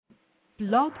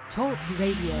Blog Talk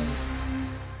Radio.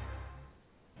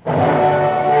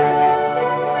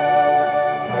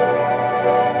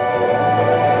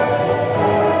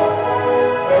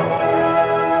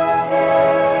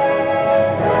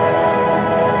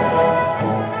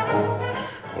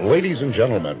 Ladies and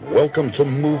gentlemen, welcome to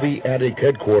Movie Addict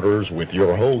Headquarters with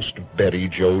your host,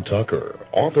 Betty Jo Tucker,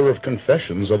 author of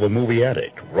Confessions of a Movie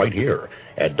Addict, right here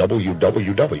at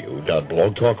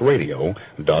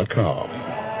www.blogtalkradio.com.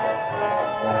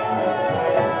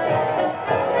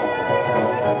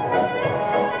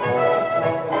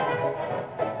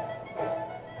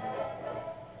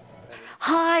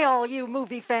 Hi, all you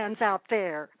movie fans out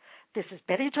there. This is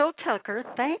Betty Jo Tucker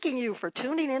thanking you for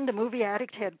tuning in to Movie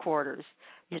Addict Headquarters.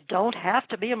 You don't have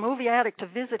to be a movie addict to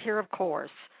visit here, of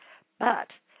course. But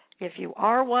if you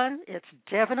are one, it's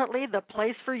definitely the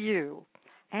place for you.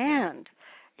 And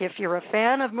if you're a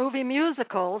fan of movie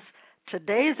musicals,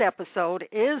 today's episode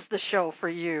is the show for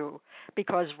you,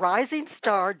 because rising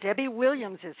star Debbie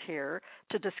Williams is here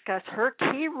to discuss her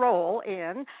key role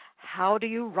in How Do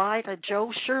You Write a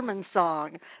Joe Schermann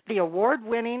Song, the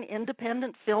award-winning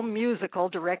independent film musical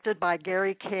directed by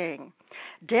Gary King.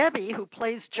 Debbie, who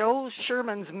plays Joe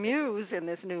Schermann's muse in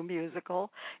this new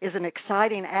musical, is an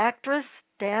exciting actress,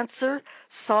 dancer,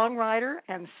 songwriter,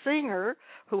 and singer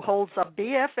who holds a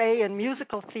BFA in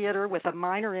musical theater with a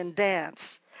minor in dance.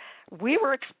 We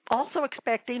were also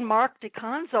expecting Mark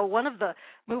DiConzo, one of the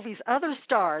movie's other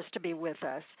stars, to be with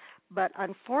us. But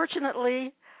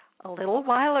unfortunately, a little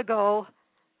while ago,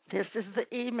 this is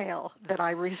the email that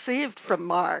I received from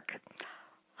Mark.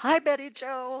 Hi, Betty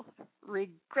Jo.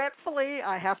 Regretfully,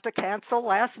 I have to cancel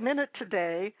last minute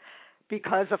today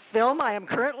because a film I am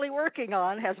currently working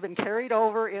on has been carried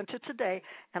over into today,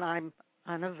 and I'm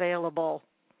unavailable.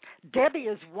 Debbie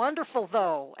is wonderful,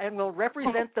 though, and will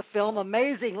represent the film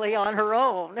amazingly on her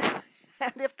own.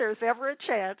 And if there's ever a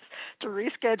chance to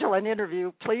reschedule an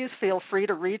interview, please feel free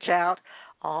to reach out.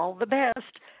 All the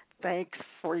best. Thanks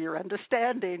for your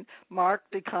understanding, Mark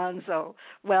DiConzo.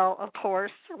 Well, of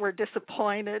course, we're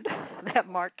disappointed that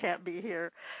Mark can't be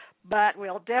here, but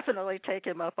we'll definitely take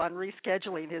him up on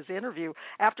rescheduling his interview.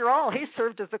 After all, he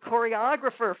served as the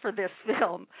choreographer for this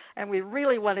film, and we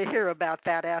really want to hear about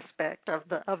that aspect of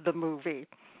the movie.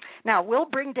 Now, we'll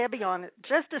bring Debbie on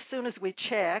just as soon as we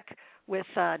check with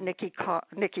Nikki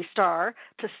Starr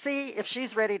to see if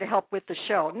she's ready to help with the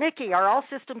show. Nikki, are all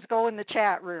systems go in the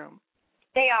chat room?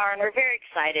 They are, and we're very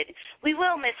excited. We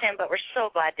will miss him, but we're so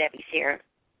glad Debbie's here.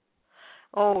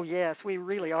 Oh, yes, we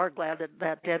really are glad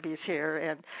that Debbie's here.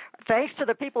 And thanks to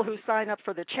the people who sign up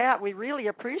for the chat. We really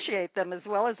appreciate them, as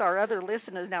well as our other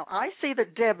listeners. Now, I see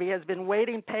that Debbie has been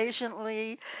waiting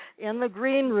patiently in the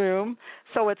green room,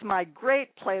 so it's my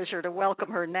great pleasure to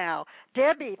welcome her now.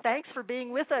 Debbie, thanks for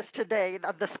being with us today.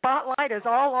 The spotlight is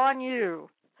all on you.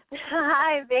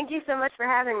 Hi, thank you so much for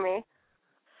having me.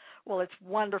 Well, it's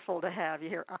wonderful to have you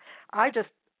here. I just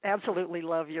absolutely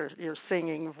love your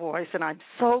singing voice, and I'm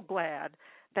so glad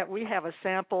that we have a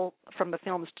sample from the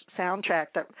film's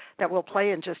soundtrack that we'll play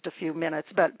in just a few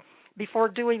minutes. But before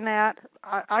doing that,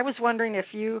 I was wondering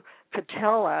if you could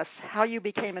tell us how you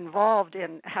became involved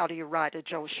in How Do You Write a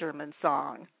Joe Schermann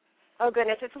Song? Oh,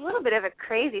 goodness, it's a little bit of a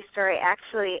crazy story,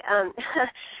 actually.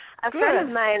 A Good. friend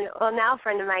of mine, now a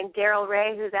friend of mine, Daryl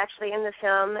Ray, who's actually in the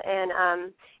film,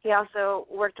 and he also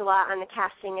worked a lot on the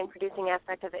casting and producing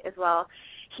aspect of it as well.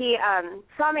 He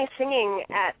saw me singing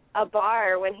at a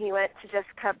bar when he went to just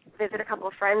visit a couple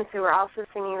of friends who were also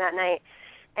singing that night,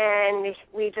 and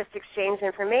we just exchanged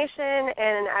information,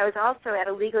 and I was also at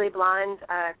a Legally Blonde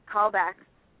callback,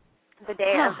 the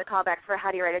day of the callback for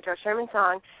How Do You Write a Joe Schermann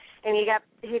Song. And he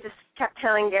just kept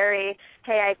telling Gary,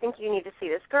 hey, I think you need to see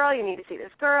this girl, and he just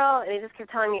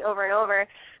kept telling me over and over.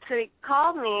 So he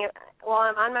called me while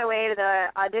I'm on my way to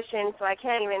the audition, so I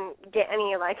can't even get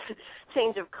any,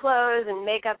 change of clothes and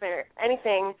makeup or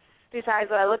anything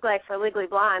besides what I look like for Legally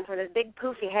Blonde, with this big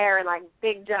poofy hair and,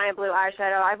 big giant blue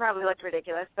eyeshadow. I probably looked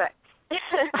ridiculous, but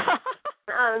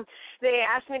they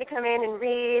asked me to come in and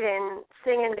read and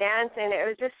sing and dance, and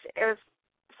it was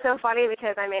so funny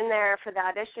because I'm in there for the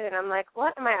audition and I'm like,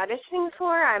 what am I auditioning for?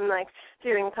 I'm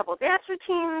doing a couple dance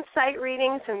routines, sight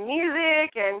reading some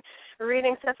music, and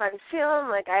reading stuff on film.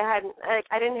 I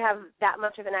didn't have that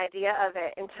much of an idea of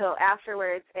it until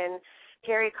afterwards, and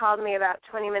Gary called me about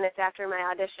 20 minutes after my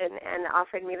audition and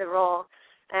offered me the role,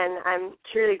 and I'm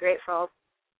truly grateful.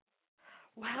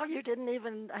 Wow, you didn't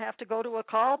even have to go to a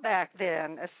callback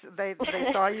then. They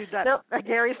saw you. Nope.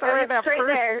 Gary saw you that first.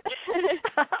 There.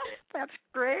 That's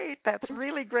great. That's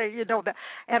really great. That.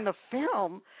 And the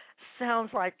film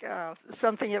sounds like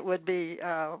something it would be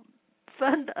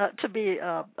fun to be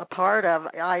a part of.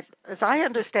 As I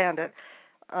understand it,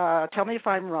 tell me if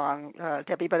I'm wrong,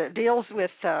 Debbie, but it deals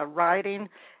with writing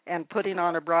and putting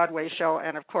on a Broadway show,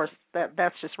 and of course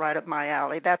that's just right up my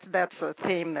alley. That's a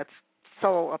theme that's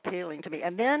so appealing to me.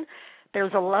 And then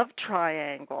there's a love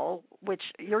triangle, which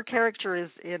your character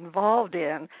is involved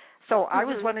in. So I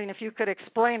was wondering if you could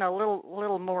explain a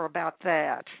little more about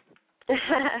that.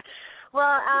 Well,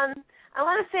 I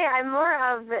want to say I'm more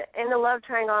of, in the love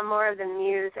triangle, I'm more of the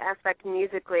muse aspect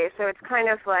musically. So it's kind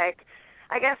of like,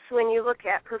 I guess when you look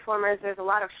at performers, there's a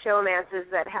lot of showmances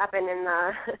that happen in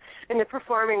the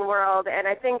performing world, and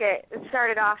I think it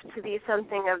started off to be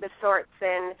something of the sorts.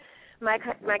 And my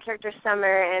character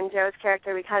Summer and Joe's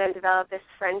character, we kind of developed this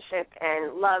friendship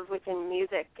and love within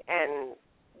music and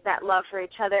that love for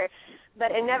each other,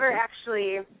 but it never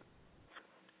actually,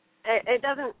 it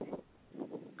doesn't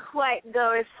quite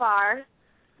go as far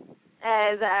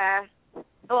as,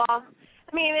 well,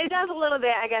 I mean, it does a little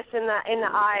bit, I guess, in the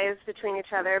eyes between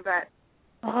each other, but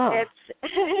it's,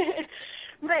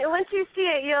 but once you see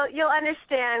it, you'll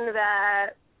understand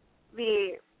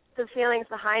the feelings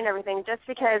behind everything, just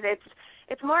because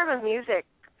it's more of a music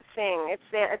thing.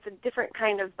 It's a different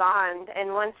kind of bond,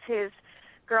 and once his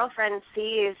girlfriend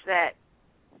sees that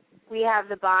we have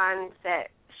the bond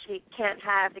that she can't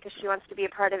have because she wants to be a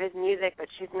part of his music, but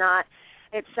she's not,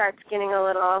 it starts getting a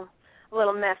little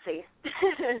messy.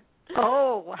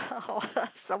 Oh, wow.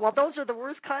 Well, those are the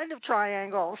worst kind of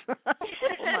triangles. Oh,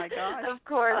 my gosh. Of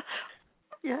course.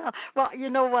 Yeah. Well, you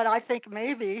know what? I think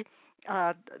maybe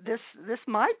this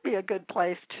might be a good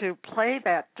place to play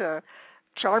that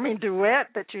charming duet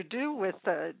that you do with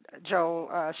Joe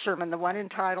Schermann, the one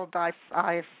entitled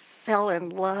I Fell in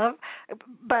Love.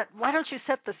 But why don't you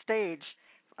set the stage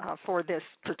for this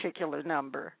particular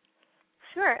number?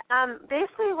 Sure.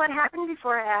 Basically what happened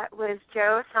before that was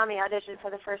Joe saw me audition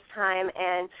for the first time,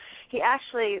 and he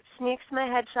actually sneaks my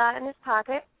headshot in his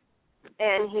pocket,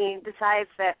 and he decides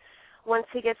that once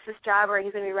he gets this job where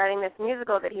he's going to be writing this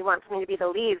musical, that he wants me to be the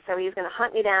lead, so he's going to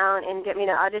hunt me down and get me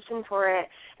to audition for it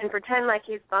and pretend like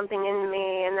he's bumping into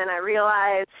me, and then I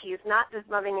realize he's not just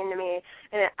bumping into me,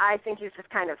 and I think he's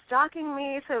just kind of stalking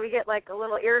me, so we get like a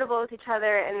little irritable with each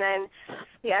other, and then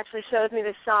he actually shows me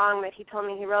this song that he told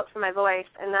me he wrote for my voice,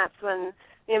 and that's when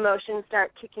the emotions start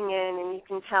kicking in, and you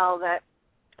can tell that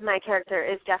my character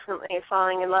is definitely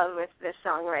falling in love with this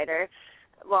songwriter,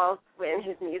 well, in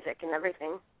his music and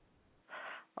everything.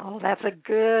 Oh, that's a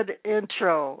good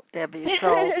intro, Debbie.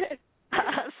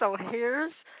 So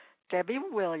here's Debbie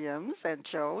Williams and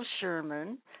Joe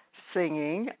Schermann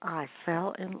singing I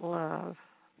Fell in Love.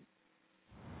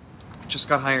 Just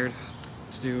got hired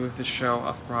to do this show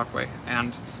off Broadway,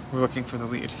 and we're looking for the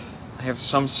lead. I have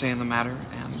some say in the matter,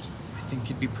 and I think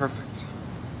you'd be perfect.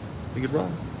 We could roll.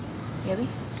 Really?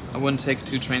 I wouldn't take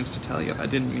 2 trains to tell you if I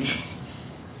didn't mean it.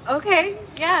 Okay,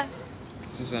 yeah.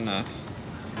 This is an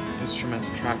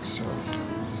instrumental track, so...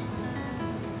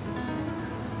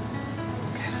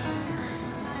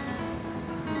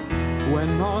 When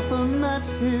Arthur met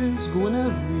his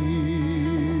Guinevere,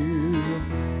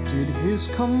 did his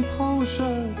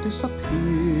composure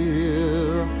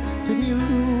disappear? Did he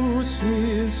lose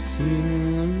his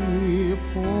kingly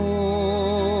poise?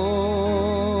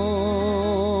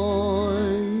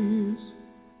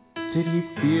 Did he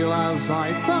feel as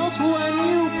I felt when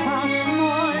you passed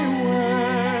my way?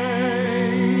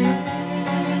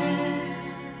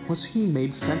 Was he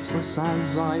made senseless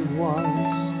as I was?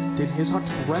 Did his heart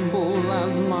tremble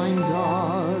as mine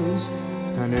does?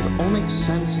 And it all makes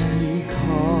sense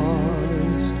because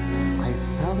I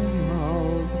fell in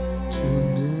love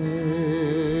today.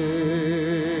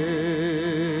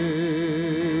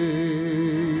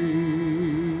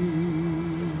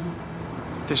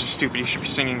 This is stupid. You should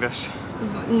be singing this.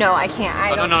 No, I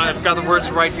can't. No, I've got the words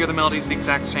right here. The melody's the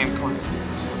exact same. Come on.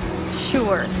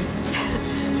 Sure.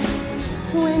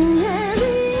 When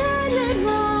Mary and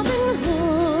Robin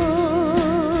Hood,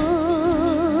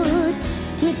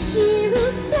 did she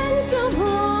lose sense of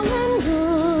wrong and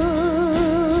good?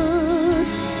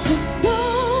 So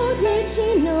did she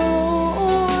know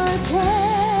or care?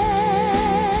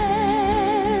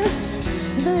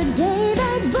 The day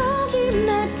that Bogey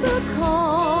met the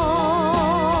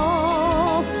call,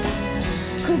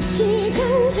 could she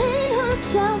contain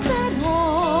herself at all?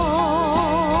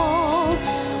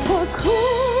 Or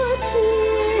could she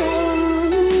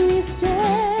only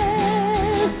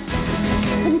stare?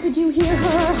 And could you hear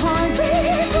her heart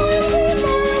beat 20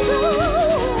 miles away?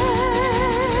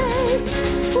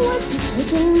 Was she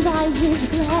taken by his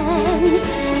glance?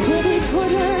 Did he put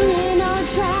her in a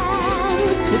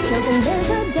trance? Because then there's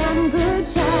a damn good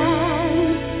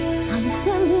chance I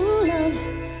fell in love.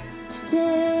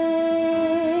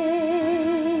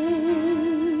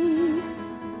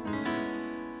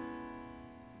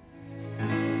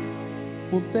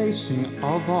 will they sing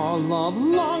of our love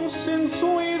long since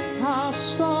we've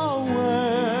passed away?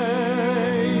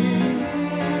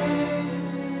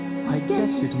 I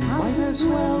guess it might as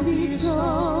well be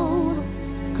so,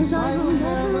 'cause I will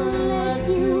never let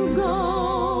you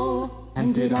go.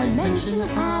 And did I mention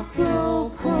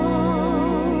apropos,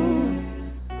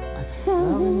 I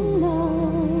fell in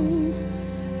love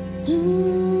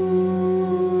today.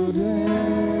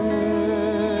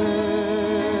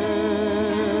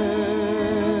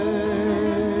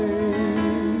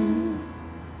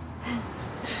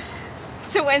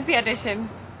 So when's the audition?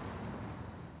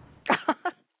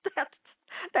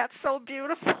 That's so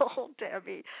beautiful,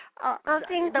 Debbie. Thank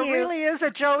you. There really is a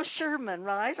Joe Schermann,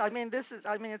 right? I mean,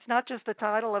 it's not just the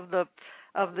title of the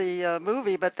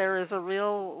movie, but there is a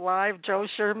real live Joe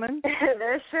Schermann.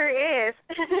 There sure is.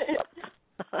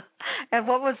 And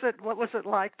what was it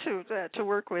like to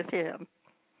work with him?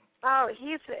 Oh,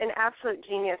 he's an absolute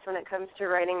genius when it comes to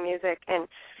writing music, and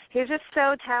he's just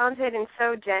so talented and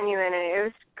so genuine, and it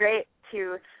was great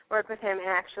to work with him,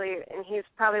 and he's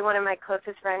probably one of my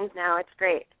closest friends now. It's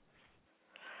great.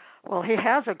 Well, he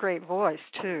has a great voice,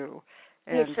 too.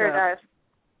 And, he sure does.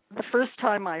 The first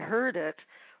time I heard it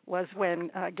was when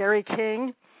Gary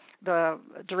King, the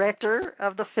director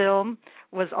of the film,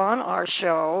 was on our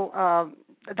show.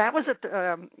 That was at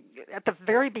the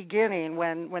very beginning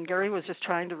when Gary was just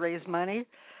trying to raise money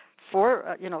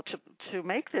for to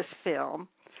make this film.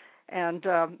 And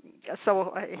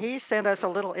so he sent us a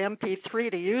little MP3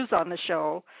 to use on the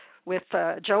show with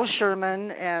Joe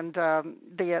Schermann and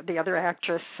the other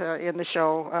actress in the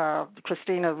show,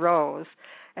 Christina Rose.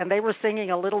 And they were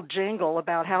singing a little jingle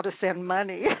about how to send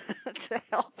money to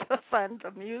help fund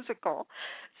the musical.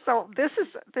 So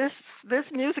this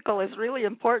musical is really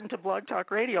important to Blog Talk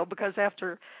Radio, because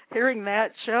after hearing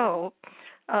that show,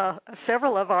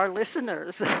 several of our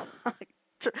listeners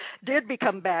did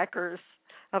become backers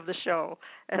of the show,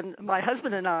 and my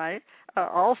husband and I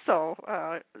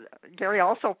Gary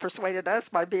also persuaded us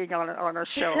by being on our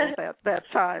show that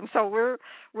time. So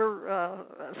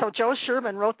so Joe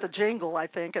Schermann wrote the jingle, I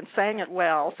think, and sang it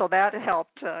well. So that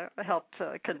helped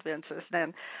convince us.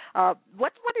 And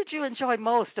what did you enjoy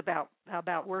most about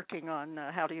working on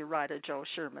How Do You Write a Joe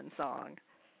Schermann Song?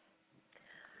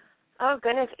 Oh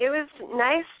goodness, it was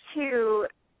nice to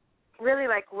really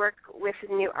work with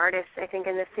new artists, I think,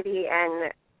 in the city,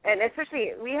 and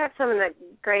especially we had some of the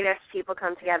greatest people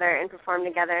come together and perform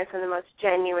together, and some of the most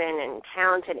genuine and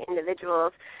talented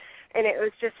individuals. And it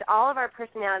was just all of our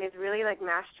personalities really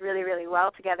mashed really, really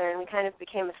well together, and we kind of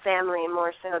became a family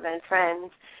more so than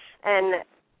friends. And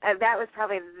that was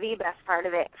probably the best part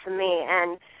of it for me.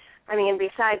 And I mean,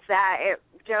 besides that,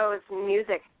 Joe's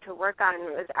music to work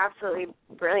on was absolutely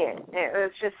brilliant. It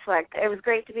was just it was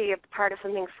great to be a part of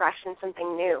something fresh and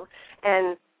something new.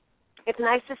 And it's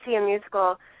nice to see a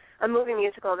movie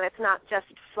musical that's not just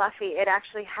fluffy. It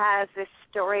actually has this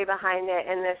story behind it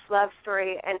and this love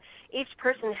story, and each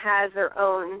person has their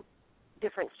own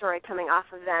different story coming off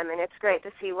of them, and it's great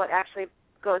to see what actually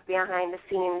goes behind the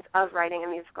scenes of writing a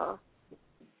musical.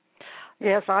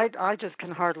 Yes, I just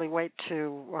can hardly wait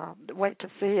to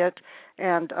see it.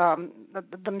 And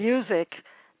the music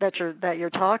that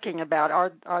you're talking about,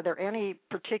 are there any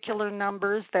particular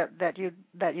numbers that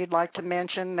you'd like to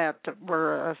mention that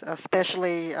were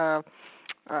especially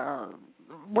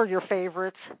were your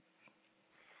favorites?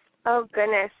 Oh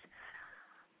goodness,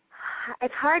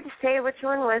 it's hard to say which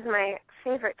one was my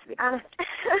favorite, to be honest.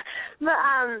 But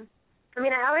I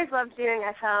mean, I always loved doing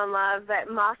I Fell in Love, but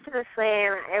Moth to the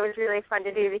Flame, it was really fun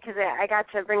to do because I got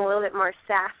to bring a little bit more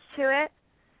sass to it.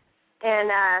 And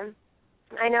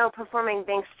I know performing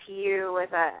Thanks to You was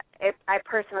I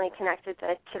personally connected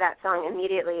to that song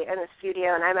immediately in the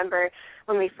studio. And I remember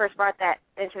when we first brought that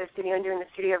into the studio and doing the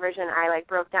studio version, I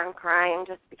broke down crying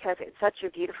just because it's such a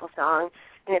beautiful song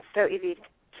and it's so easy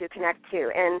to connect to.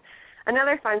 And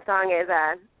another fun song is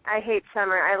I Hate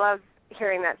Summer. I love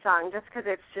hearing that song just because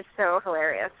it's just so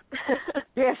hilarious.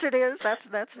 Yes, it is.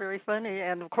 That's very funny.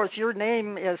 And of course, your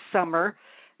name is Summer.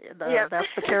 Yep. That's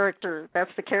the character.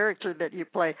 That's the character that you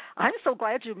play. I'm so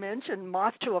glad you mentioned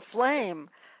Moth to a Flame.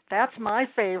 That's my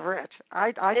favorite.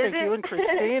 I think you and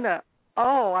Christina.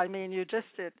 Oh, I mean, you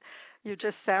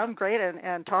just sound great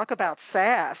and talk about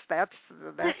sass. That's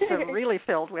really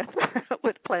filled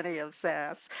with plenty of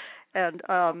sass. And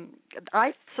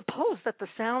I suppose that the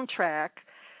soundtrack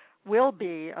will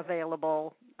be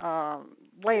available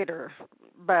later,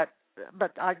 but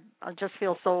I just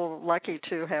feel so lucky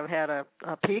to have had a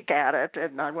peek at it,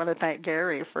 and I want to thank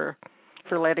Gary for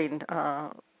letting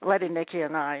letting Nikki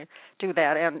and I do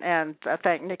that, and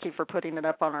thank Nikki for putting it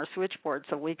up on our switchboard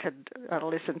so we could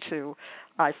listen to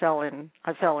I Fell in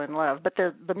Love. But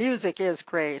the music is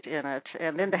great in it,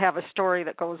 and then to have a story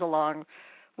that goes along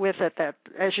with it that,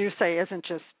 as you say, isn't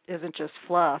just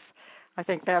fluff. I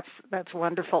think that's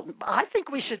wonderful. I think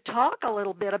we should talk a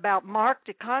little bit about Mark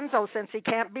DiConzo since he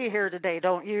can't be here today,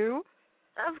 don't you?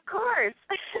 Of course.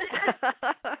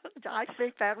 I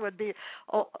think that would be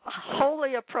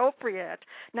wholly appropriate.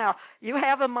 Now, you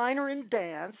have a minor in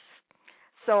dance,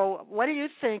 so what do you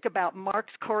think about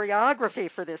Mark's choreography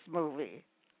for this movie?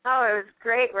 Oh, it was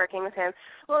great working with him.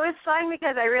 Well, it was fun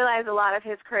because I realized a lot of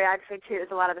his choreography, too, is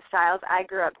a lot of the styles I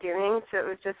grew up doing, so it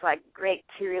was just, great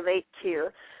to relate to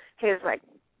his,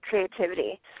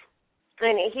 creativity.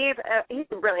 And he's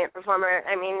a brilliant performer.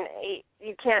 I mean,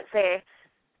 you can't say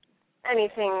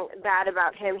anything bad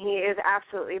about him. He is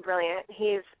absolutely brilliant.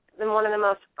 He's one of the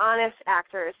most honest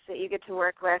actors that you get to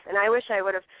work with, and I wish I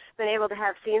would have been able to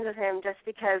have scenes with him just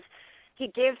because he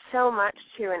gives so much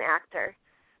to an actor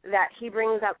that he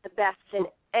brings out the best in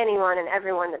anyone and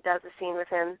everyone that does a scene with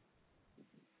him.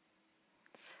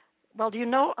 Well,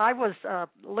 I was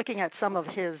looking at some of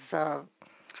his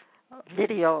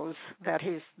videos that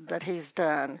he's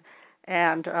done,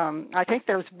 and I think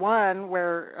there's one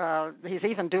where he's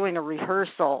even doing a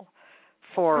rehearsal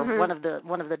for one of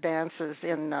the dances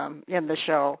in the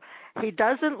show. He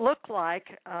doesn't look like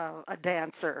a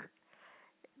dancer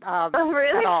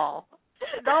really? at all.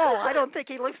 No, I don't think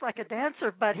he looks like a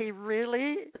dancer, but he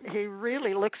really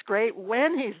looks great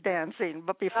when he's dancing.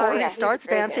 But before he starts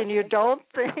dancing, you don't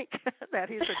think that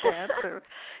he's a dancer,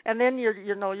 and then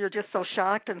you're just so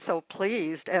shocked and so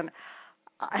pleased. And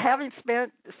having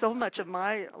spent so much of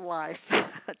my life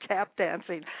tap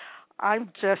dancing,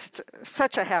 I'm just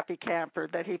such a happy camper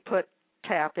that he put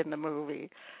tap in the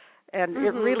movie, and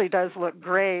it really does look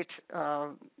great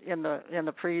in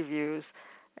the previews.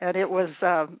 And it was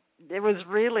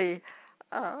really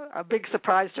a big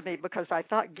surprise to me because I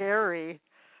thought Gary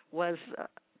was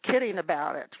kidding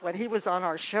about it when he was on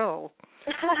our show.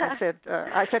 I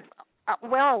said,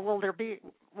 well, will there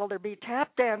be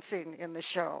tap dancing in the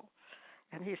show?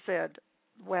 And he said,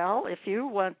 well, if you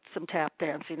want some tap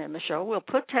dancing in the show, we'll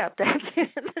put tap dancing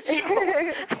in the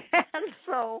show. And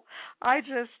so I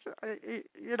just,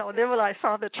 then when I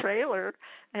saw the trailer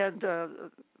and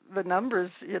the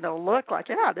numbers, look like,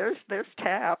 there's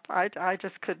tap. I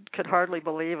just could hardly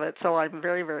believe it. So I'm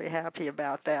very, very happy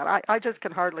about that. I just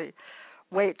can hardly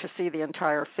wait to see the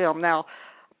entire film. Now,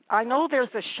 I know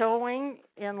there's a showing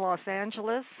in Los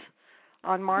Angeles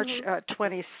on March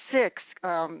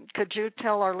 26th. Could you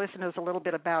tell our listeners a little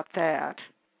bit about that?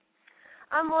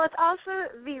 Well, it's also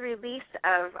the release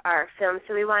of our film,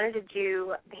 so he wanted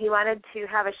to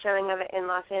have a showing of it in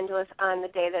Los Angeles on the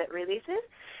day that it releases,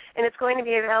 and it's going to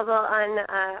be available on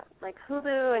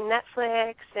Hulu and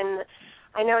Netflix, and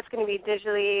I know it's going to be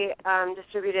digitally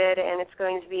distributed, and it's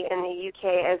going to be in the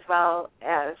UK as well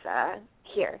as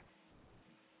here.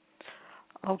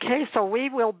 Okay, so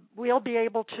we'll be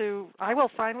able to. I will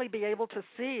finally be able to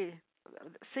see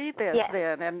this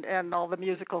then, and all the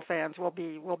musical fans will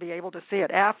be able to see it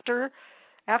after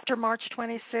March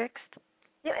 26th.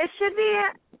 Yeah, it should be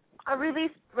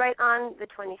released right on the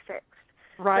 26th.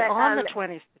 Right on the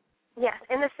 26th. Yes,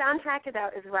 and the soundtrack is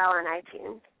out as well on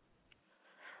iTunes.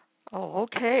 Oh,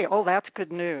 okay. Oh, that's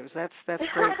good news. That's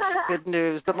great. Good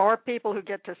news. The more people who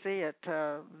get to see it,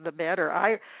 the better.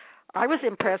 I was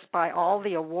impressed by all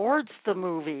the awards the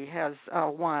movie has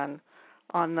won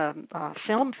on the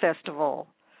film festival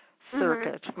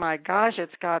circuit. My gosh,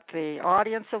 it's got the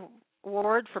Audience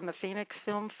Award from the Phoenix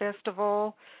Film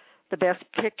Festival, the Best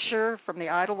Picture from the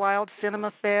Idyllwild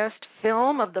Cinemafest,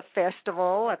 Film of the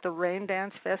Festival at the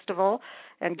Raindance Festival,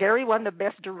 and Gary won the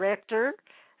Best Director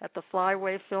at the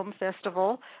Flyway Film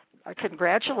Festival.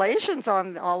 Congratulations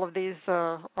on all of these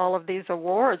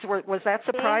awards. Was that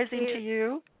surprising to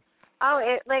you? Oh,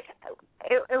 it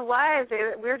was.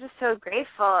 We were just so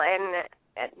grateful, and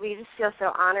we just feel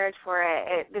so honored for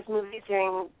it. This movie's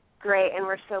doing great, and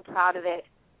we're so proud of it.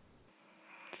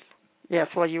 Yes,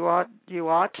 well, you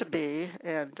ought to be,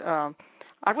 and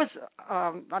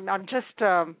I'm just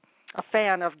a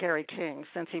fan of Gary King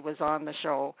since he was on the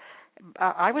show.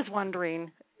 I was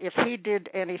wondering if he did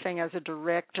anything as a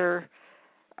director,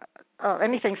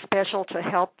 anything special to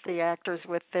help the actors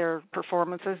with their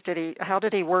performances. How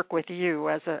did he work with you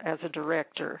as a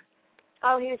director?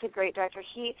 Oh, he was a great director.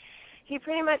 He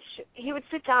pretty much would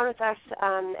sit down with us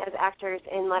as actors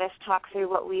and let us talk through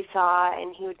what we saw,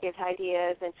 and he would give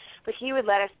ideas, but he would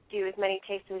let us do as many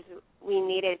takes as we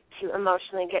needed to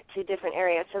emotionally get to different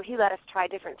areas. So he let us try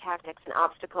different tactics and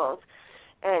obstacles,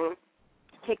 and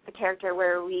take the character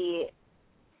where we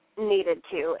needed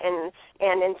to, and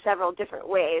in several different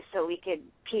ways, so we could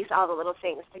piece all the little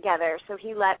things together. So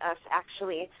he let us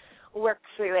actually work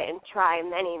through it and try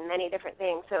many, many different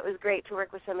things. So it was great to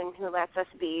work with someone who lets us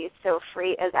be so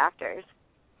free as actors.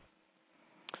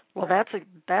 Well, that's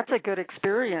a good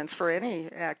experience for any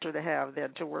actor to have,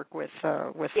 then, to work with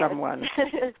someone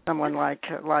like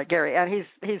Gary. And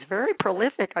he's very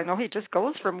prolific. I know he just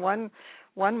goes from one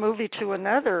movie to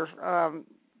another.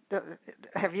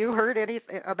 Have you heard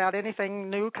about anything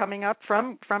new coming up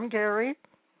from Gary?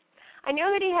 I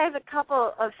know that he has a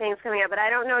couple of things coming up, but I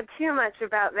don't know too much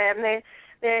about them.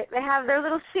 They have their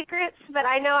little secrets, but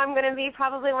I know I'm going to be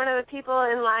probably one of the people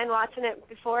in line watching it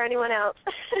before anyone else.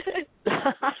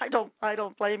 I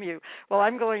don't blame you. Well,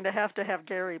 I'm going to have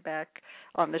Gary back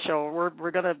on the show.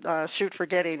 We're going to shoot for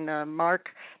getting Mark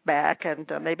back, and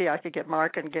maybe I could get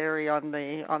Mark and Gary on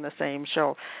the same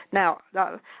show. Now,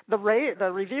 the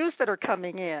reviews that are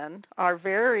coming in are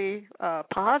very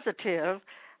positive.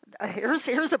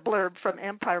 Here's a blurb from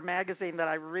Empire Magazine that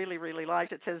I really, really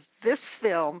liked. It says, "This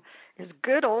film is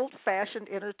good old-fashioned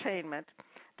entertainment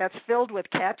that's filled with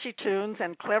catchy tunes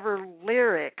and clever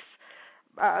lyrics."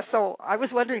 So I was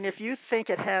wondering if you think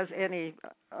it has any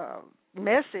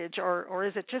message, or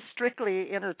is it just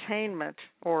strictly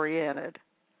entertainment-oriented?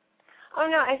 Oh,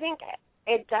 no, I think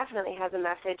it definitely has a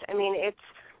message. I mean,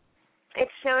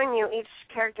 it's showing you each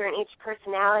character and each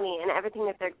personality and everything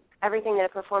that a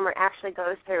performer actually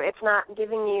goes through. It's not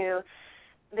giving you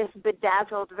this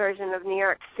bedazzled version of New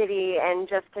York City and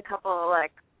just a couple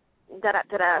like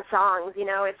da-da-da-da songs, you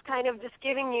know. It's kind of just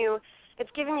giving you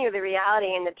the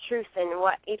reality and the truth and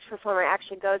what each performer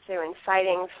actually goes through in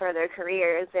fighting for their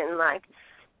careers. And like,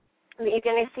 you're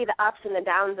going to see the ups and the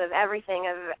downs of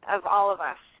everything of all of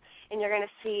us. And you're going to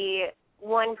see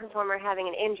one performer having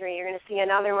an injury. You're going to see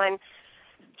another one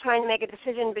trying to make a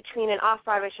decision between an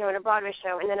off-Broadway show and a Broadway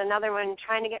show, and then another one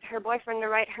trying to get her boyfriend to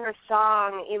write her a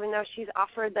song, even though she's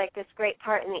offered like this great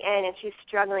part in the end and she's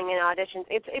struggling in auditions.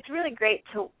 It's really great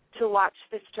to watch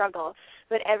the struggle,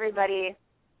 but everybody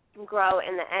grow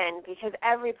in the end, because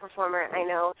every performer I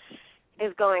know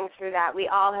is going through that. We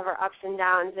all have our ups and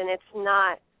downs, and it's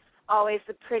not always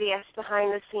the prettiest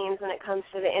behind the scenes when it comes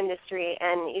to the industry,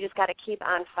 and you just got to keep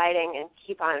on fighting and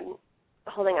keep on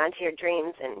holding on to your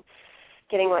dreams and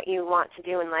getting what you want to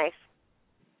do in life.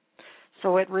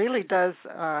 So it really does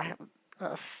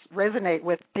resonate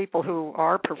with people who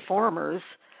are performers,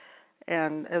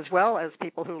 and as well as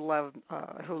people who love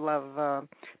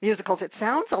musicals. It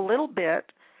sounds a little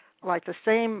bit like the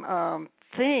same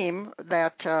theme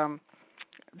that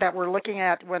we're looking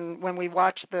at when we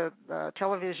watch the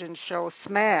television show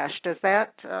Smash. Does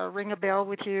that ring a bell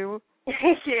with you?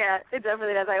 Yeah, it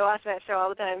definitely does. I watch that show all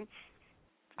the time.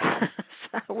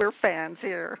 We're fans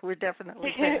here. We're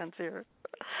definitely fans here.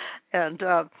 And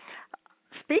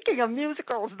speaking of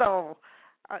musicals, though,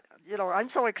 I'm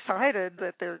so excited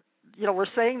that we're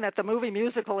saying that the movie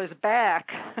musical is back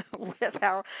with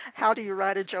How Do You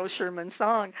Write a Joe Schermann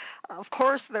Song? Of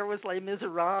course, there was Les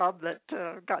Miserables that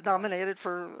got nominated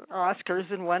for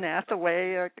Oscars and won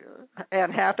Hathaway,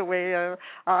 Anne Hathaway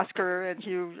Oscar, and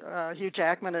Hugh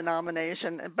Jackman a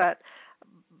nomination. But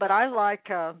I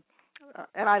like.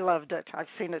 And I loved it. I've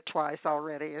seen it twice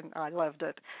already, and I loved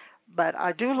it. But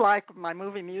I do like my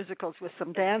movie musicals with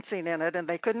some dancing in it, and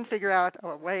they couldn't figure out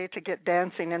a way to get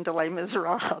dancing into Les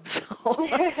Miserables. So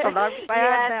I'm glad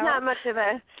yeah, it's now. not much of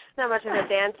a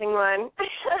dancing one.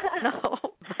 No,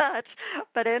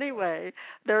 but anyway,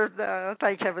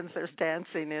 thank heavens there's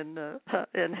dancing in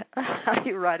How Do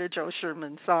You Write a Joe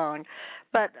Schermann Song.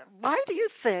 But why do you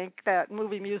think that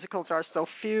movie musicals are so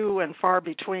few and far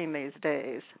between these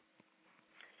days?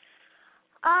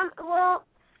 Well,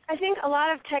 I think a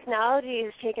lot of technology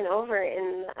has taken over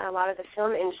in a lot of the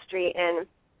film industry, and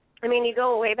I mean, you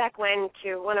go way back when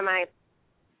to one of my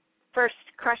first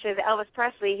crushes, Elvis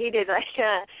Presley. He did like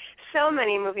so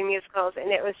many movie musicals,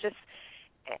 and it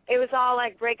was all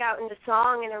like break out into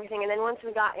song and everything. And then once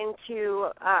we got into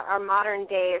our modern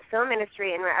day film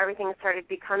industry, and where everything started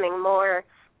becoming more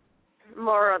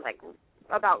like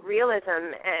about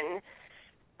realism and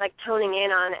like toning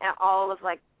in on all of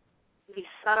like these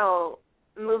subtle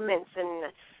movements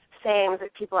and sayings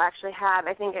that people actually have,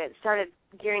 I think it started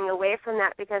gearing away from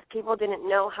that because people didn't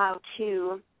know how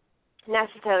to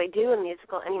necessarily do a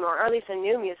musical anymore, or at least a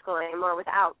new musical anymore,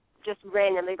 without just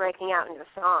randomly breaking out into a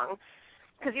song.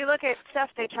 Because you look at stuff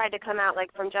they tried to come out,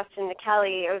 like from Justin to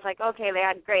Kelly, it was like, okay, they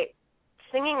had great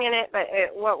singing in it, but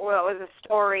what was a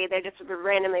story? They just were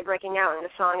randomly breaking out into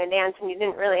song and dance, and you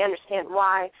didn't really understand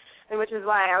why, and which is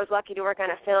why I was lucky to work on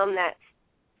a film that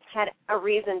had a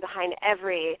reason behind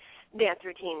every dance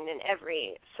routine in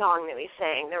every song that we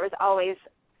sang. There was always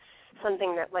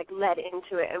something that like led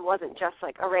into it. It wasn't just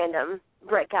like a random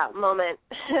breakout moment.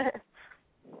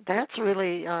 That's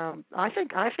really. I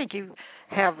think you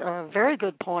have a very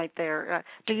good point there.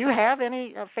 Do you have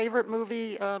any favorite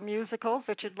movie musicals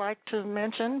that you'd like to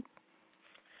mention?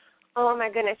 Oh my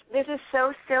goodness, this is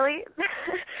so silly.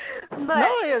 But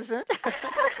no, it isn't.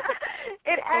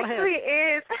 It actually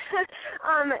is.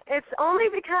 It's only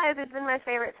because it's been my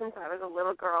favorite since I was a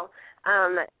little girl.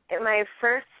 My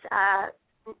first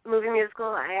movie musical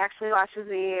I actually watched was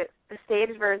the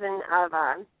stage version of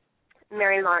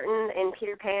Mary Martin in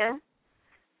Peter Pan,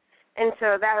 and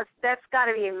so that's got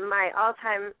to be my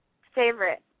all-time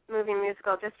favorite movie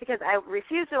musical. Just because I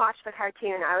refused to watch the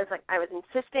cartoon, I was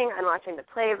insisting on watching the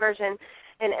play version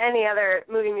and any other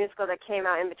movie musical that came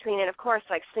out in between, and of course,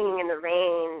 like Singing in the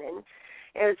Rain, and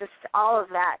it was just all of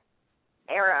that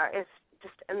era is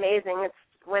just amazing. It's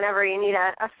whenever you need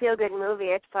a feel-good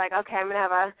movie, it's like, okay, I'm gonna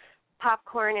have a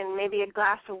popcorn and maybe a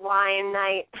glass of wine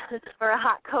night or a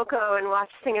hot cocoa and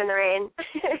watch Singing in the Rain.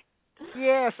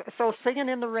 Yes, so Singing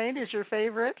in the Rain is your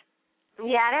favorite?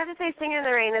 Yeah, I'd have to say Singing in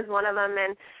the Rain is one of them,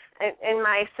 and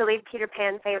my silly Peter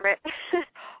Pan favorite.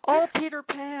 Oh, Peter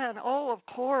Pan. Oh, of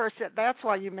course. That's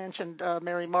why you mentioned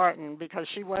Mary Martin, because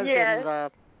she was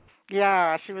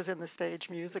she was in the stage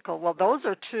musical. Well, those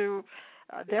are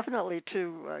definitely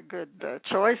two good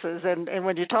choices. And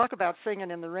when you talk about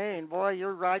Singing in the Rain, boy,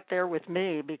 you're right there with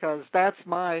me, because that's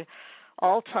my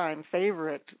all-time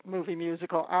favorite movie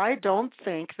musical. I don't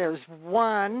think there's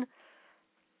one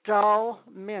dull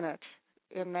minute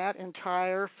in that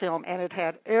entire film, and it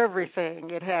had everything.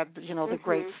 It had, the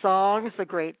great songs, the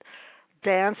great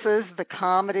dances, the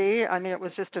comedy. I mean, it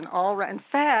was just an all-round. In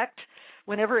fact,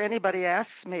 whenever anybody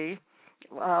asks me,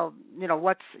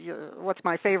 what's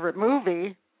my favorite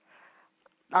movie,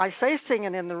 I say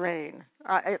Singing in the Rain.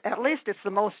 At least it's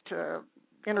the most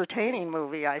entertaining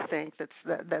movie, I think,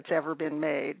 that's ever been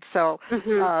made. So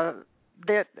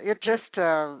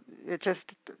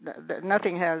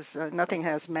nothing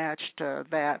has matched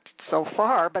that so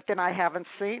far. But then I haven't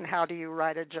seen How Do You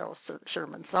Write a Joe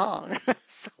Schermann Song?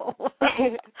 So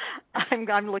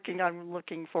I'm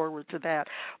looking forward to that.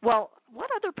 Well, what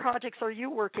other projects are you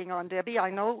working on, Debbie? I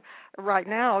know right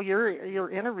now you're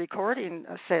in a recording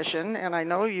session, and I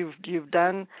know you've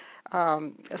done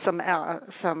some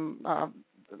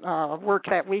work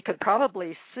that we could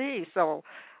probably see,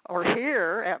 or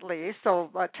hear at least. So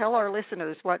tell our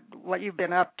listeners what you've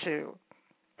been up to.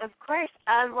 Of course.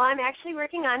 Well, I'm actually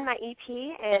working on my EP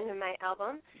and my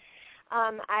album.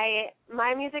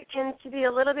 My music tends to be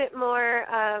a little bit more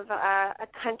of a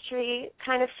country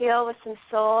kind of feel with some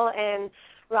soul and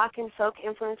rock and folk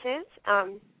influences.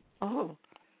 I'm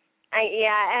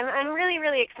really,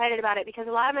 really excited about it, because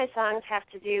a lot of my songs have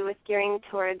to do with gearing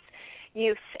towards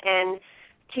youth and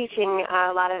teaching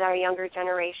a lot of our younger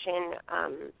generation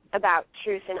about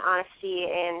truth and honesty,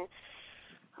 and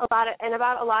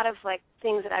about a lot of like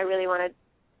things that I really want to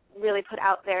really put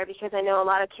out there, because I know a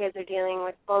lot of kids are dealing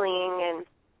with bullying,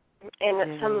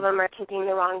 and some of them are taking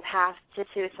the wrong path to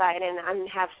suicide, and I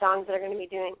have songs that are going to be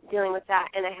dealing with that.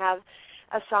 And I have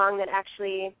a song that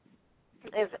actually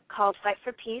is called Fight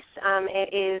for Peace.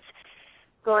 It is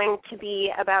going to be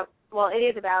about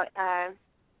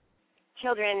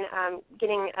children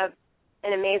getting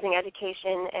an amazing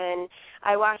education, and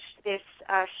I watched this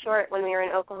short when we were in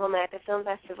Oklahoma at the film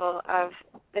festival of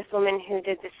this woman who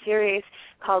did this series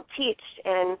called Teach,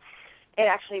 and it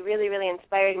actually really, really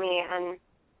inspired me on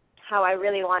how I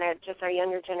really wanted just our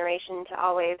younger generation to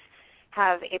always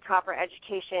have a proper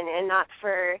education, and not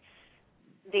for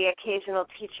the occasional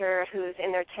teacher who's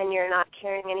in their tenure not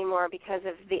caring anymore because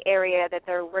of the area that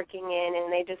they're working in,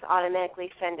 and they just automatically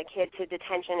send a kid to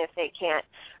detention if they can't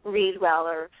read well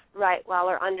or write well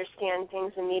or understand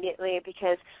things immediately,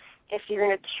 because if you're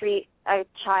going to treat a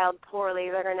child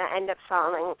poorly, they're going to end up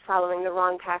following the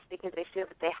wrong path because they feel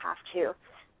that they have to.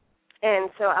 And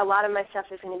so a lot of my stuff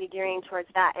is going to be gearing towards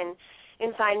that, and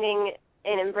in finding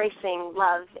and embracing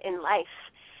love in life,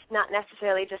 not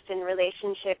necessarily just in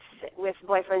relationships with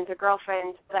boyfriends or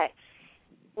girlfriends, but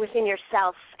within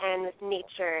yourself and with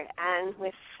nature and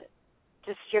with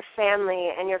just your family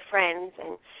and your friends.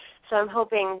 And so I'm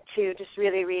hoping to just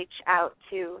really reach out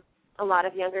to a lot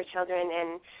of younger children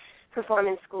and perform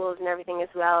in schools and everything as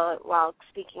well while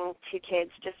speaking to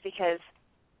kids, just because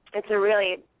it's a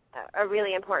really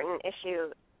important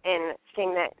issue and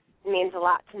thing that means a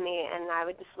lot to me, and I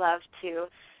would just love to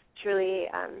truly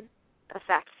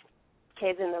affect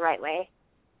kids in the right way.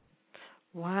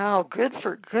 Wow, good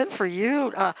for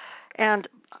you. And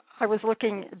I was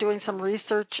doing some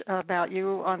research about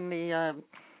you on the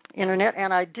internet.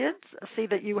 And I did see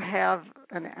that you have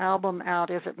an album out.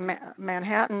 Is it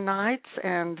Manhattan Nights?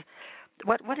 And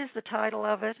what is the title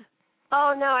of it?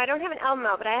 Oh, no, I don't have an album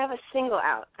out, but I have a single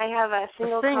out. I have a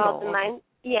single called I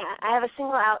have a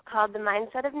single out called The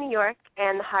Mindset of New York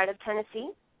and The Heart of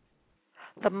Tennessee.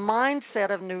 The Mindset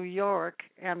of New York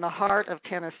and the Heart of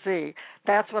Tennessee.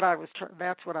 That's what I was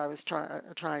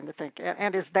trying to think.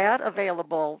 And is that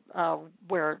available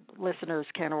where listeners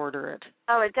can order it?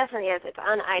 Oh, it definitely is. It's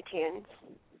on iTunes.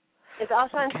 It's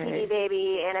also on Okay. CD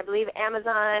Baby and I believe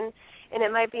Amazon, and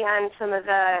it might be on some of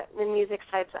the music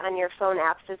sites on your phone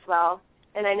apps as well.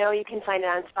 And I know you can find it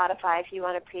on Spotify if you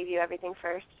want to preview everything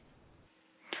first.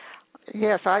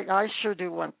 Yes, I sure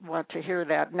do want to hear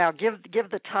that. Now, give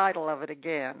the title of it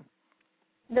again.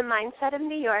 The Mindset of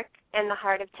New York and the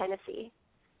Heart of Tennessee.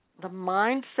 The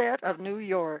Mindset of New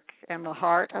York and the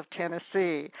Heart of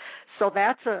Tennessee. So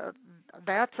that song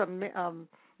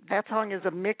is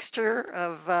a mixture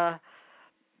of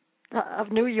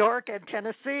New York and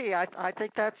Tennessee. I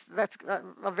think that's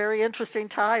a very interesting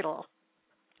title.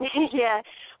 Yeah.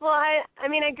 Well, I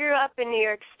mean, I grew up in New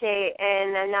York State,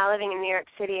 and I'm now living in New York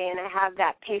City, and I have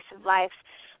that pace of life.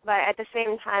 But at the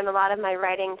same time, a lot of my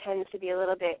writing tends to be a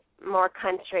little bit more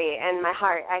country, and my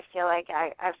heart, I feel like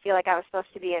I was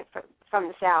supposed to be from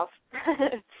the South.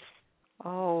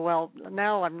 Oh, well,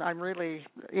 now I'm really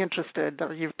interested.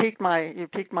 You've piqued my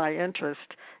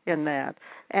interest in that.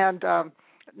 And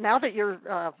now that you're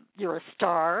a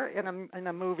star in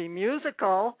a movie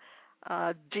musical,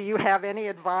 do you have any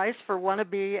advice for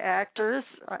wannabe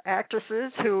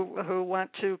actresses who want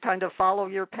to kind of follow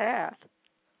your path?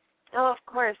 Oh, of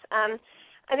course. I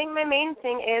think my main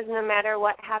thing is no matter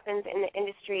what happens in the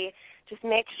industry, just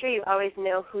make sure you always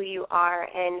know who you are,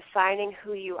 and finding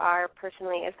who you are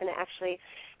personally is going to actually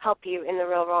help you in the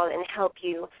real world and help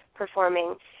you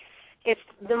performing. It's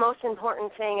the most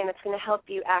important thing, and it's going to help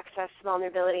you access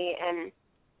vulnerability and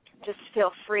just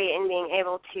feel free in being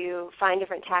able to find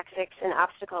different tactics and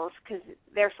obstacles, because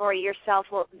therefore yourself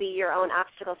will be your own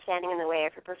obstacle standing in the way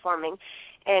if you're performing.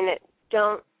 And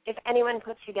if anyone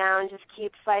puts you down, just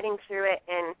keep fighting through it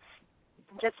and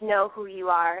just know who you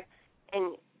are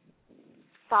and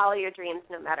follow your dreams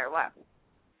no matter what.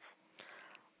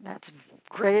 That's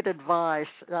great advice,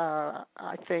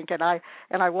 I think, and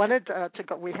I wanted to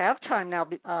go. We have time now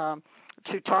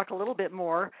to talk a little bit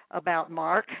more about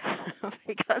Mark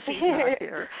because he's not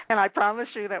here, and I promise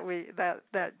you that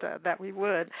we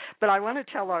would. But I want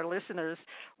to tell our listeners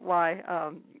why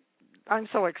I'm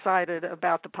so excited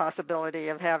about the possibility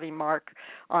of having Mark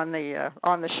on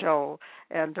the show,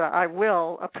 and I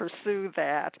will pursue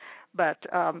that. But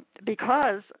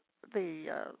because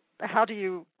the How Do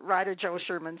You Write a Joe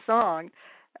Schermann Song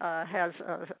has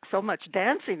so much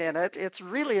dancing in it, it's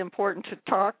really important to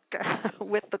talk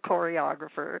with the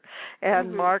choreographer.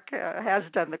 And Mark has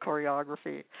done the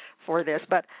choreography for this,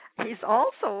 but he's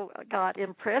also got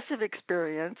impressive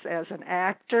experience as an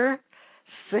actor,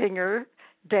 singer,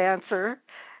 dancer,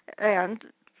 and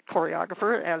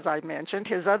choreographer, as I mentioned.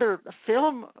 His other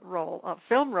film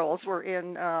roles were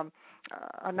in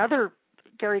another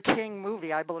Gary King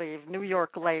movie, I believe, New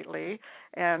York Lately,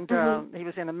 and he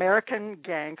was in American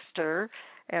Gangster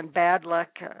and Bad Luck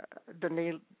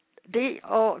Danelion,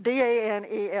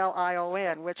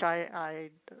 which I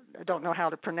don't know how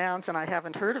to pronounce, and I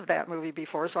haven't heard of that movie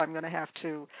before, so I'm going to have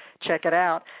to check it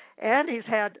out. And he's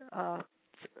had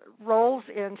roles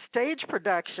in stage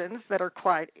productions that are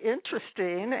quite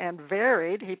interesting and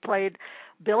varied. He played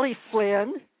Billy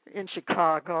Flynn in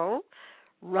Chicago,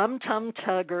 Rum Tum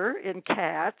Tugger in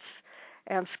Cats,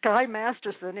 and Sky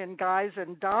Masterson in Guys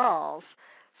and Dolls.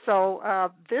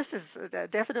 So this is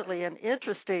definitely an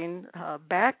interesting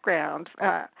background.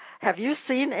 Have you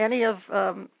seen any of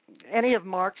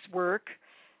Mark's work?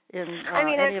 I've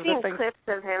seen clips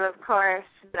of him, of course,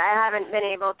 but I haven't been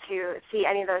able to see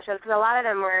any of those shows because a lot of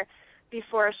them were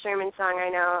before Schermann Song, I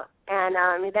know. And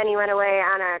then he went away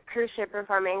on a cruise ship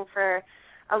performing for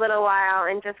a little while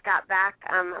and just got back,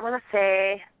 I want to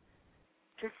say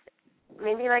just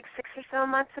maybe like 6 or so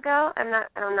months ago. I'm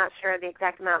not sure of the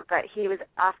exact amount, but he was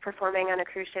off performing on a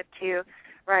cruise ship too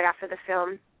right after the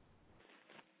film.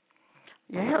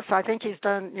 Yes, I think he's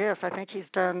done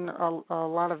a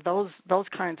lot of those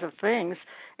kinds of things.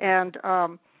 And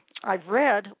I've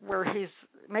read where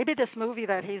maybe this movie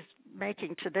that he's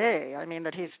making today,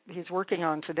 that he's working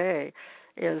on today,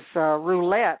 is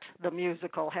Roulette, the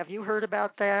musical. Have you heard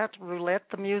about that? Roulette,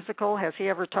 the musical? Has he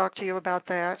ever talked to you about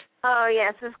that? Oh,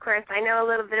 yes, of course. I know a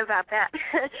little bit about that.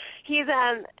 He's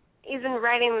been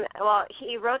writing,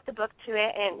 he wrote the book to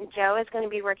it, and Joe is going to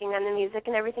be working on the music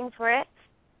and everything for it.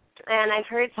 And I've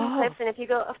heard some clips, and if you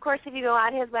go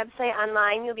on his website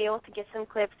online, you'll be able to get some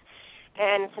clips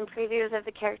and some previews of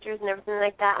the characters and everything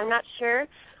like that. I'm not sure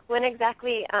when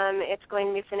exactly it's going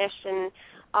to be finished and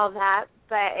all that,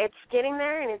 but it's getting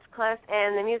there and it's close,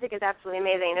 and the music is absolutely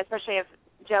amazing, especially if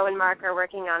Joe and Mark are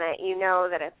working on it. You know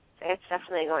that it's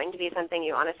definitely going to be something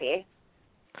you want to see.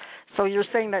 So you're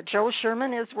saying that Joe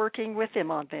Schermann is working with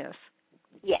him on this?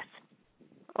 Yes.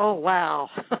 Oh, wow.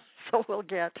 So we'll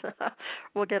get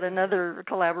another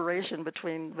collaboration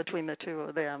between the two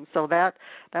of them. So that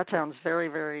sounds very,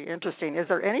 very interesting. Is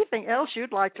there anything else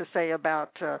you'd like to say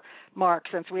about Mark,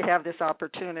 since we have this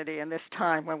opportunity and this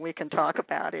time when we can talk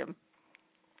about him?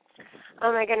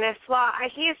 Oh my goodness! Well,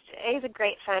 he's a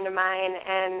great friend of mine,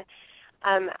 and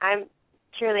I'm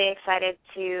truly excited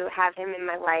to have him in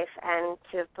my life and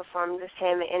to perform with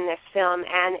him in this film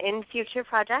and in future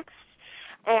projects.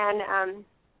 And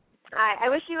I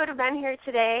wish he would have been here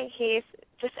today. He's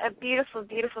just a beautiful,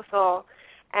 beautiful soul,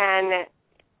 and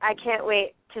I can't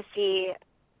wait to see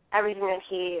everything that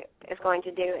he is going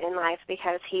to do in life,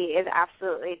 because he is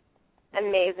absolutely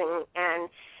amazing, and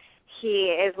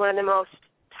he is one of the most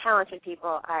talented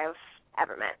people I've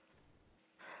ever met.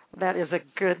 That is a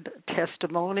good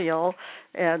testimonial.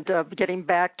 And getting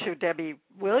back to Debbie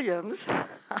Williams,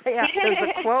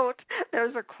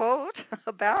 there's a quote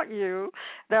about you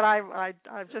that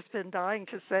I've just been dying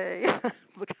to say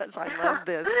because I love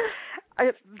this.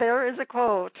 There is a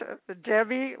quote: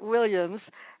 Debbie Williams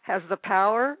has the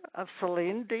power of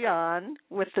Celine Dion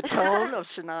with the tone of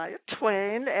Shania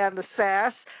Twain and the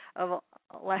sass of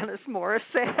Alanis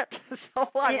Morissette. So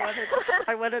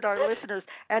I wanted our listeners.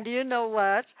 And you know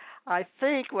what? I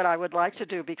think what I would like to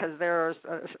do, because there are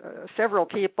several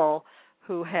people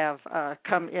who have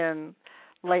come in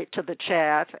late to the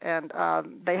chat, and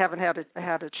they haven't had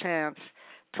a chance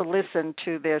to listen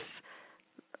to this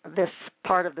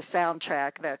part of the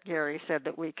soundtrack that Gary said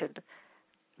that we could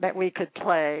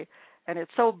play, and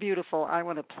it's so beautiful. I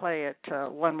want to play it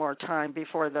one more time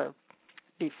before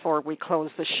we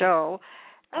close the show.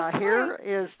 Here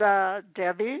is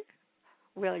Debbie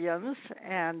Williams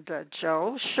and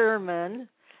Joe Schermann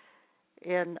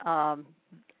in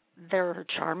their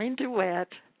charming duet,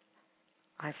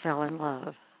 I Fell in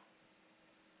Love.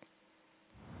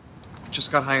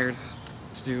 Just got hired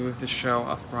to do this show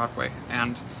off Broadway,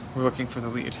 and we're looking for the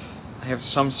lead. I have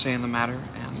some say in the matter,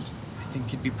 and I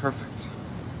think you'd be perfect.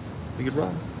 We could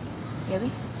roll.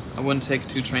 Really? I wouldn't take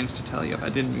 2 trains to tell you if I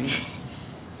didn't mean it.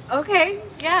 Okay,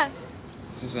 yeah.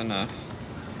 This is an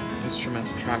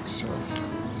instrumental track, so...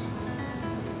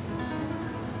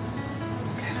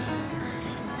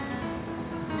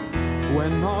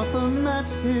 When Arthur met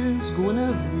his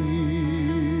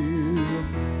Guinevere,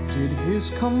 did his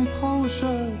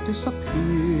composure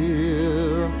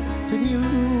disappear? Did he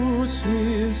lose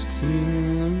his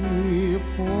kingly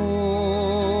poise?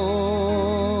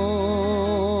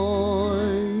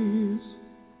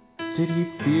 Did he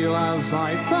feel as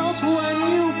I felt when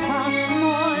you passed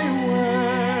my way?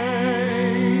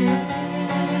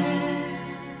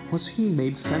 Was he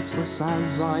made senseless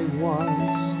as I was?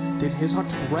 Did his heart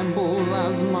tremble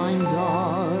as mine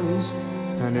does?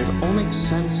 And it all makes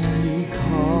sense because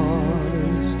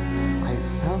I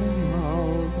fell in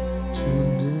love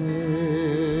today.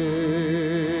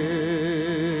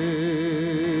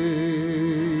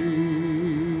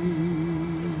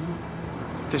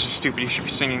 This is stupid. You should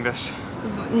be singing this.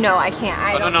 No, I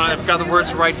can't. No, I've got the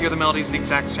words right here. The melody's the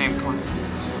exact same. Come on.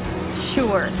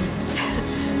 Sure.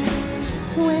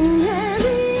 When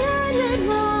Marianne and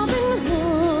Robin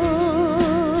Hood,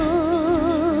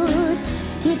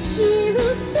 did she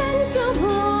lose sense of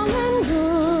wrong and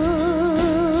good?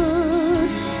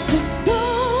 If so,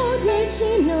 did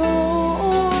she know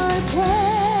or care?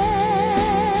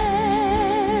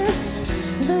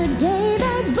 The day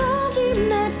that Bogey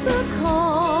met the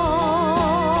call,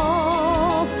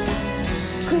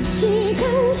 could she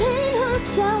contain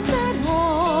herself at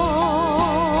all?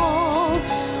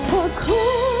 Or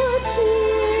could she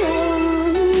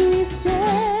only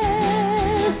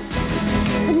stare?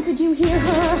 And could you hear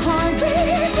her heart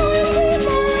beat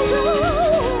miles away?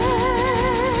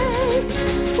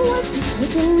 Was she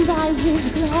taken by his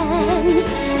glance?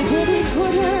 Did he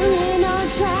put her in a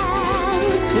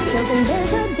trance? If so, then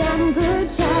there's a damn good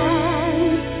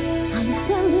chance I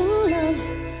fell in love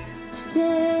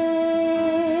today.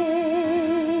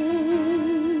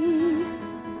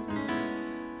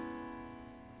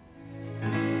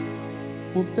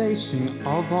 Will they sing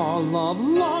of our love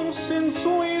long since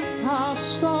we've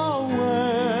passed away?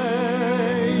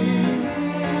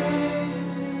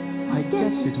 I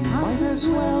guess it might as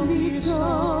well be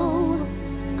so,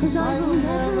 'cause I will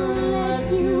never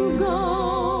let you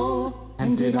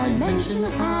did I mention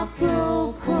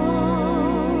apropos?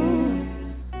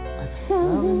 I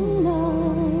fell in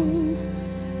love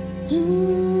today.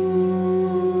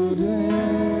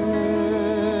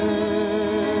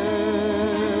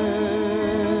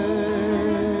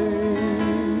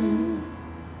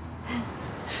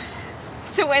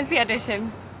 So when's the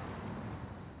audition?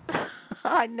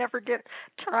 I never get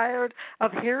tired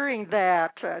of hearing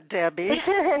that, Debbie.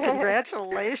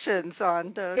 Congratulations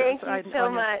on Thank you so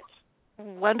much.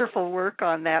 Wonderful work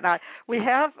on that. We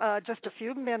have just a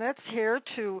few minutes here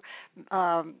to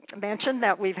mention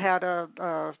that we've had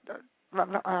an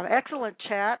excellent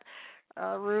chat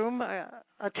room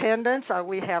attendance.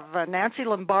 We have Nancy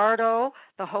Lombardo,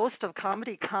 the host of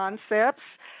Comedy Concepts,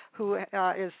 who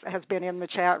has been in the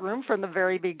chat room from the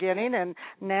very beginning. And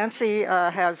Nancy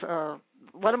has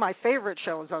one of my favorite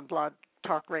shows on Blog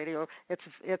Talk Radio.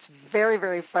 It's very,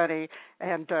 very funny,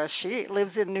 and she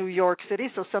lives in New York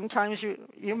City, so sometimes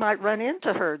you might run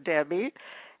into her, Debbie.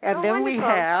 And then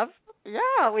wonderful.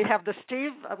 we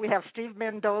have Steve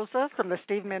Mendoza from the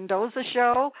Steve Mendoza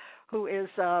Show, who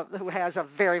has a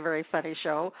very, very funny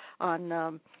show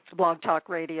on Blog Talk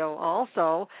Radio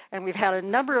also. And we've had a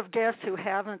number of guests who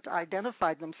haven't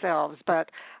identified themselves, but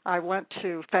I want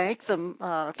to thank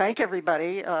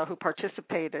everybody who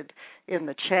participated in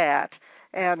the chat.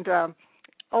 And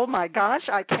oh my gosh,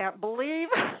 I can't believe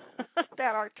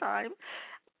that our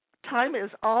time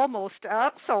is almost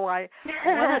up. So I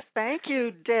want to thank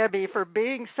you, Debbie, for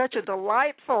being such a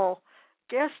delightful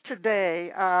guest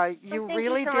today. You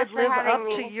really did live up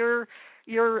to your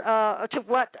to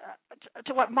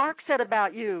what Mark said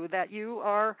about you, that you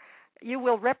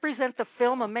will represent the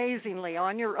film amazingly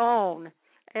on your own,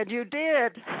 and you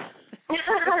did.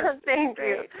 Thank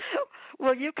you.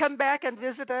 Will you come back and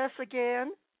visit us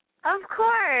again? Of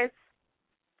course.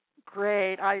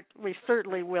 Great. We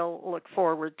certainly will look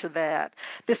forward to that.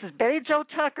 This is Betty Jo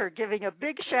Tucker giving a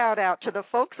big shout-out to the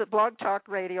folks at Blog Talk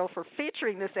Radio for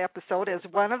featuring this episode as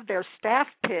one of their staff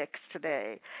picks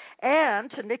today,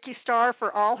 and to Nikki Starr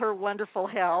for all her wonderful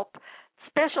help.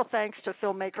 Special thanks to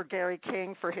filmmaker Gary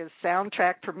King for his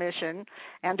soundtrack permission,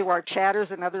 and to our chatters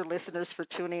and other listeners for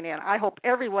tuning in. I hope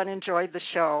everyone enjoyed the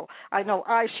show. I know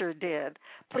I sure did.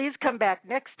 Please come back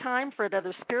next time for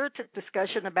another spirited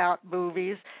discussion about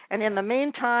movies. And in the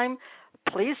meantime,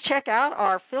 please check out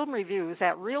our film reviews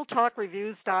at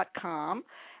realtalkreviews.com.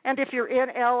 And if you're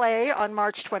in L.A. on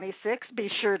March 26th, be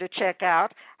sure to check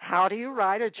out How Do You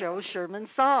Write a Joe Schermann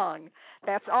Song?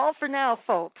 That's all for now,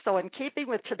 folks. So in keeping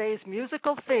with today's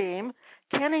musical theme,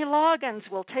 Kenny Loggins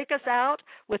will take us out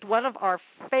with one of our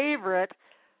favorite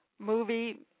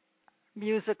movie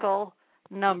musical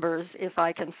numbers. If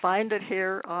I can find it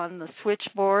here on the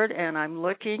switchboard, and I'm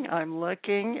looking,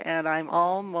 and I'm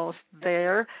almost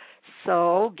there.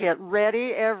 So get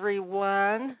ready,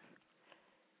 everyone.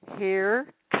 Here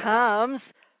comes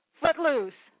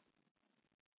Footloose.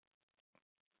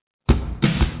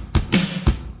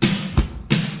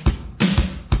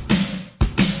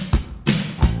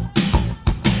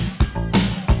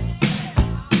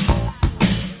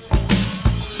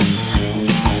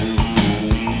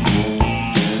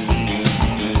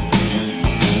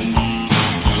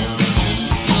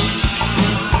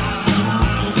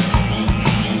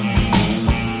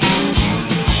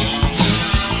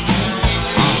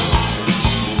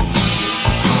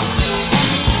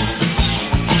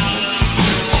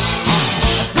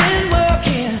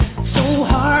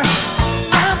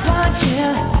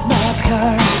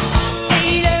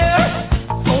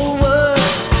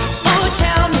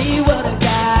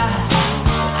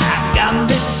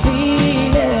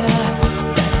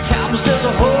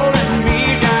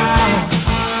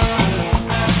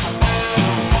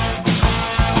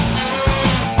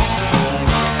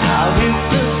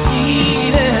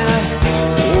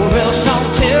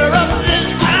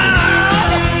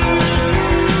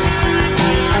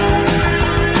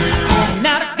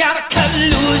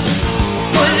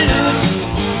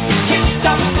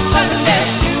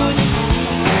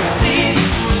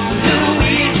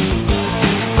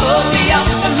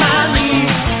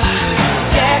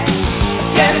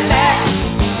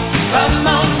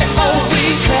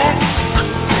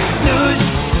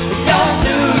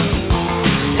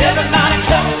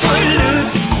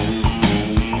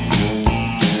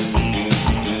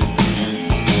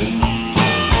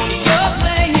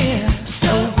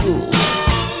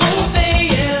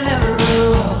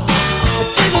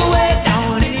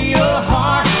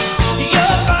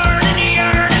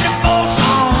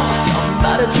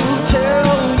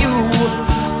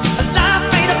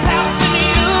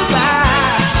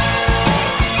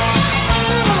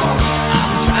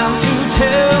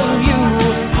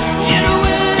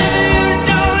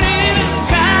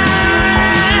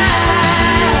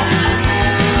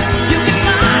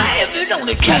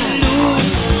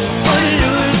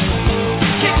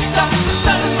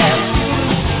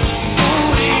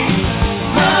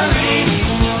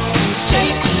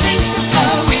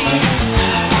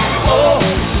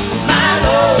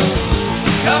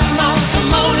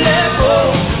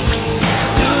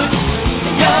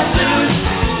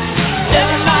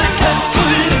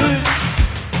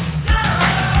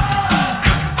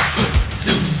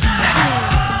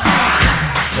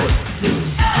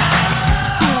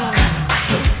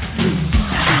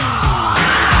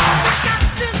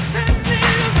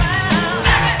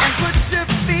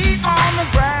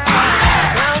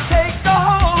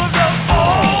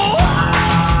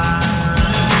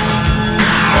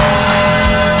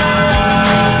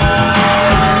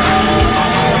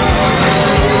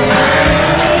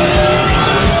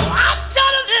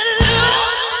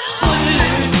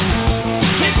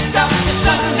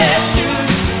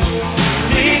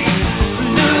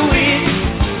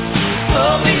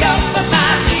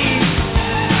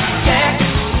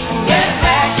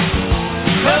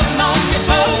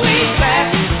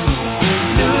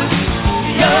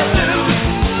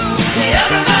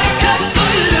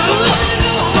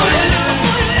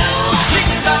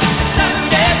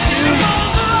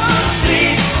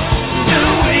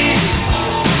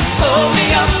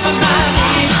 the night.